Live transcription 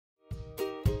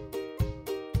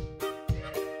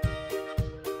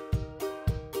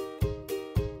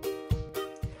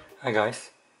Hi guys,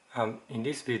 in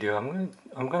this video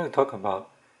I'm going to talk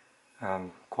about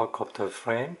quadcopter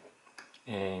frame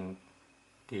and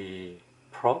the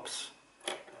props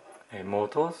and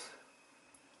motors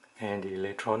and the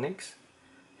electronics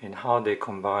and how they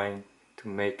combine to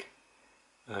make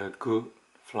a good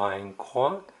flying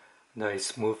quad that is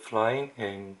smooth flying,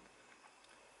 and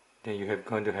then you are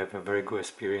going to have a very good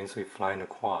experience with flying a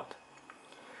quad.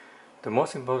 The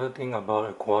most important thing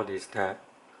about a quad is that,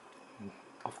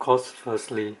 of course,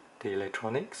 firstly the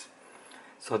electronics.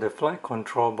 So the flight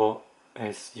control board,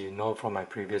 as you know from my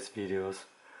previous videos,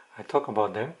 I talk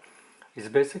about them. It's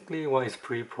basically what is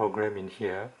pre-programmed in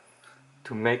here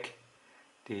to make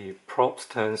the props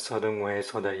turn certain way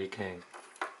so that it can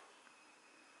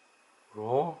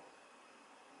roll,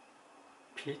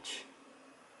 pitch,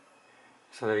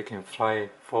 so that it can fly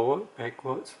forward,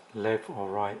 backwards, left or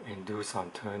right, and do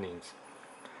some turnings.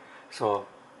 So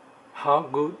how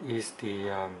good is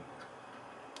the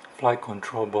flight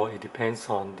control board? It depends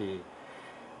on the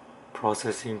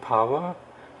processing power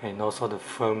and also the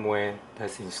firmware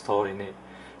that's installed in it.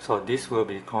 So this will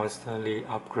be constantly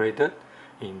upgraded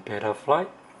in beta flight.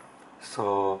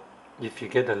 So if you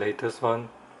get the latest one,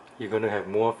 you're going to have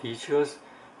more features,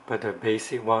 but the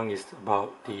basic one is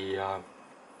about the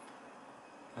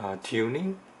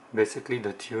tuning. Basically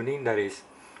the tuning, that is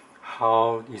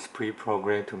how it's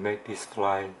pre-programmed to make this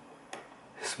fly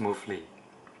smoothly.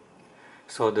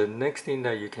 So the next thing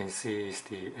that you can see is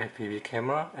the FPV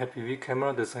camera. FPV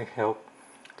camera doesn't help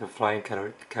the flying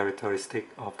characteristic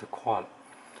of the quad.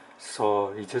 So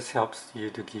it just helps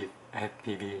you to give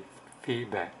FPV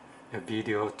feedback, a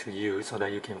video to you so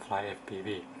that you can fly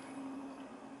FPV.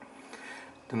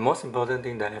 The most important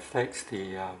thing that affects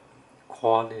the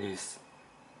quad is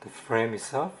the frame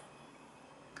itself,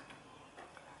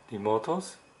 the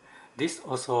motors. This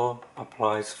also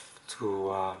applies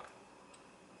to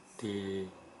the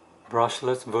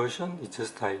brushless version. It's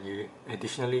just like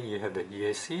additionally you have the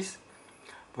ESCs,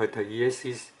 but the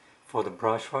ESCs for the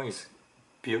brush one is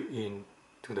built in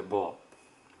to the board.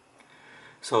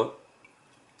 So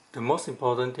the most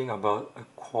important thing about a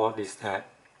quad is that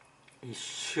it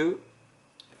should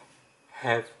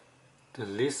have the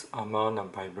least amount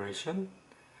of vibration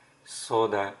so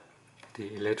that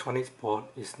the electronics board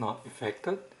is not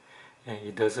affected and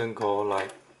it doesn't go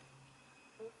like,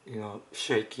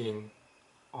 shaking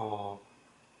or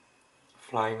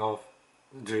flying off,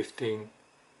 drifting,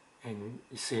 and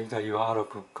it seems that you are out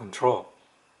of control.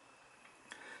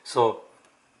 So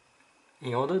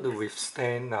in order to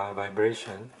withstand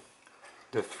vibration,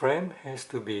 the frame has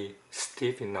to be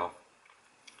stiff enough,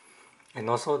 and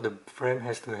also the frame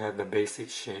has to have the basic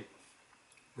shape,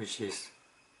 which is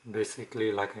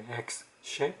basically like an X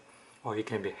shape, or it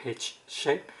can be H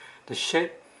shape. The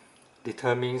shape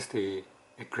determines the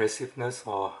aggressiveness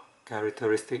or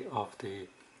characteristic of the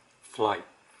flight.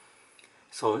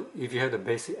 So if you have the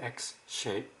basic X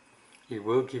shape, it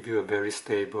will give you a very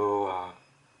stable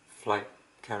flight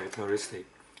characteristic.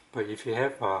 But if you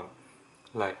have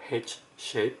like H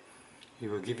shape,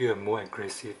 it will give you a more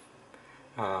aggressive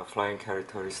flying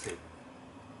characteristic.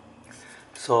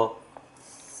 So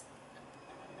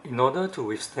in order to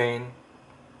withstand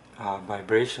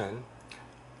vibration,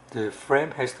 the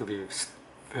frame has to be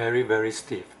very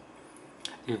stiff.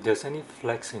 If there's any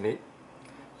flex in it,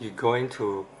 you're going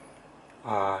to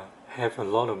have a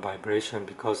lot of vibration,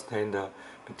 because then the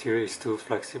material is too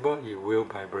flexible, it will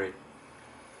vibrate.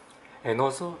 And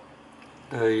also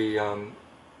the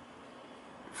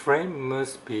frame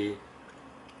must be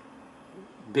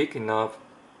big enough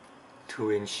to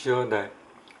ensure that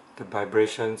the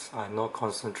vibrations are not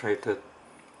concentrated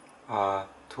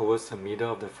towards the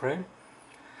middle of the frame.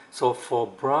 So for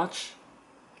brush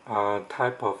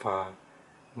type of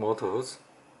motors,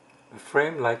 a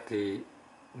frame like the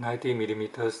 90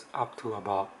 millimeters up to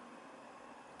about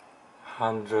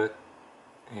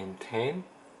 110,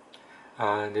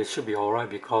 they should be alright,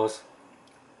 because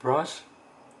brush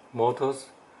motors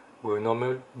will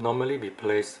normally be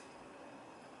placed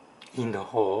in the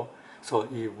hole, so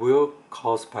it will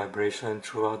cause vibration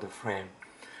throughout the frame.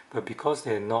 But because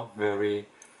they're not very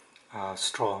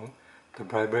strong, the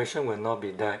vibration will not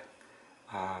be that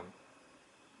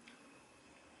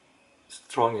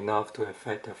strong enough to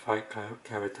affect the flight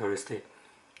characteristic,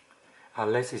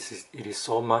 unless it is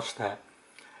so much that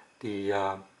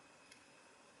the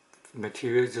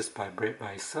material just vibrate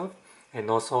by itself, and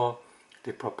also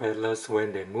the propellers,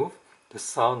 when they move, the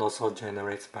sound also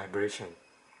generates vibration.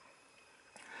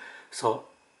 So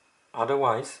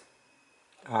otherwise,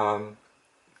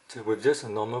 with just a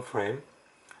normal frame,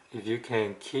 if you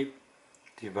can keep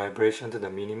the vibration to the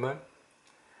minimum,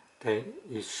 then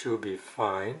it should be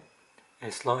fine.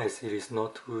 as long as it is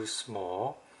not too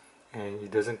small and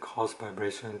it doesn't cause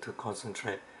vibration to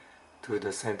concentrate to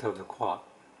the center of the quad.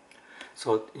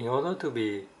 So in order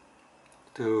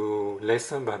to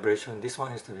lessen vibration, this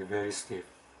one has to be very stiff,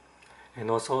 and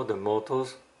also the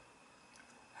motors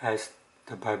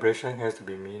the vibration has to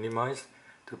be minimized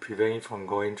to prevent it from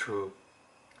going through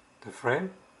the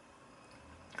frame,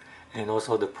 and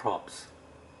also the props.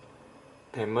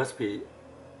 They must be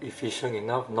efficient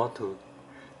enough not to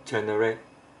generate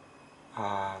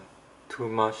too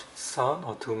much sound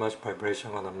or too much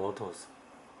vibration on the motors.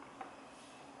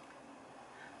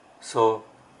 So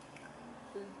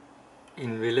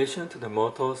in relation to the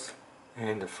motors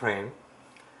and the frame,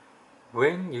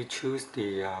 when you choose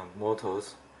the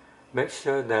motors, make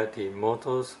sure that the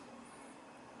motors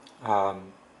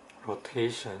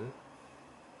rotation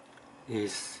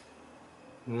is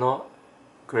not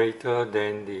greater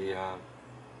than the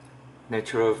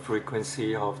natural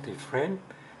frequency of the frame,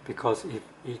 because if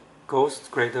it goes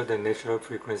greater than natural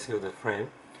frequency of the frame,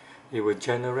 it will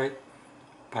generate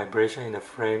vibration in the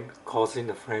frame, causing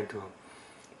the frame to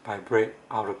vibrate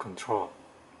out of control.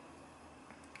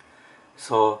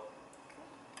 So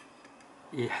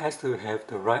it has to have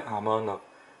the right amount of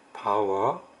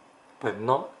power, but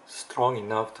not strong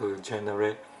enough to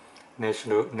generate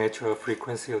natural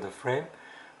frequency of the frame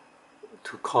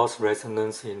to cause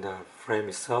resonance in the frame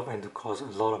itself and to cause a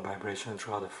lot of vibration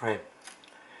throughout the frame.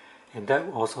 And that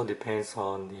also depends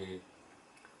on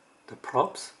the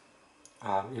props.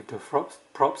 If the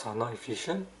props are not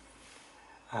efficient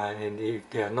and if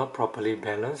they are not properly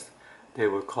balanced, they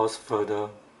will cause further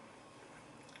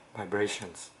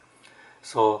vibrations.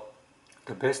 So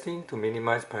the best thing to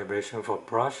minimize vibration for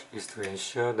brush is to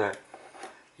ensure that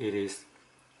it is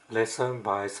lessened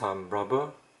by some rubber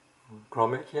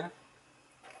grommet here.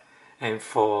 And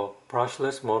for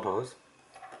brushless models,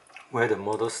 where the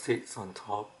model sits on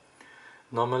top,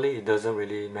 normally it doesn't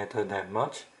really matter that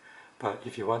much, but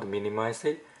if you want to minimize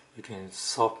it, you can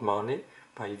soft mount it.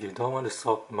 But if you don't want to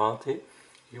soft mount it,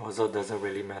 it also doesn't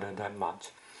really matter that much,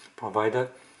 provided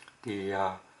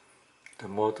the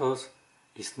motors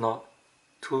is not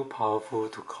too powerful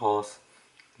to cause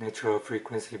natural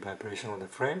frequency vibration on the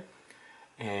frame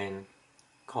and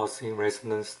causing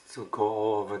resonance to go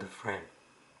all over the frame.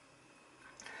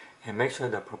 And make sure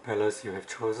the propellers you have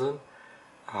chosen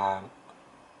are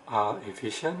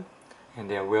efficient and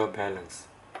they are well balanced.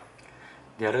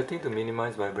 The other thing to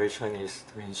minimize vibration is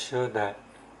to ensure that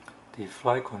the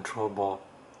flight control board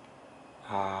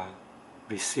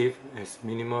receive as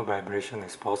minimal vibration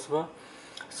as possible.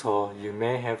 So you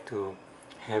may have to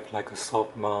have like a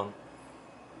soft mount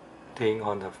thing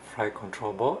on the flight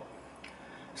control board.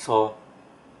 So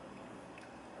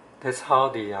that's how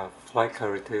the flight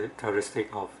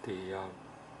characteristic of the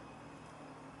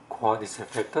quad is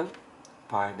affected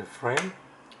by the frame,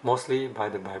 mostly by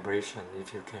the vibration.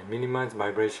 If you can minimize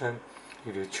vibration,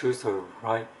 if you choose the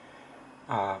right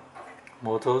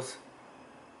motors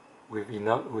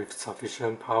with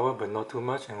sufficient power but not too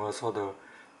much, and also the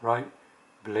right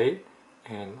blade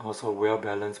and also well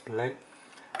balanced blade,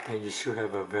 then you should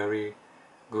have a very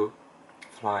good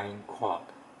flying quad.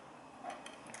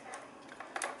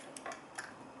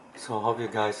 So I hope you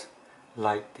guys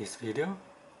like this video.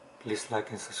 Please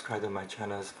like and subscribe to my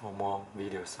channel for more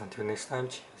videos. Until next time,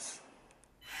 cheers.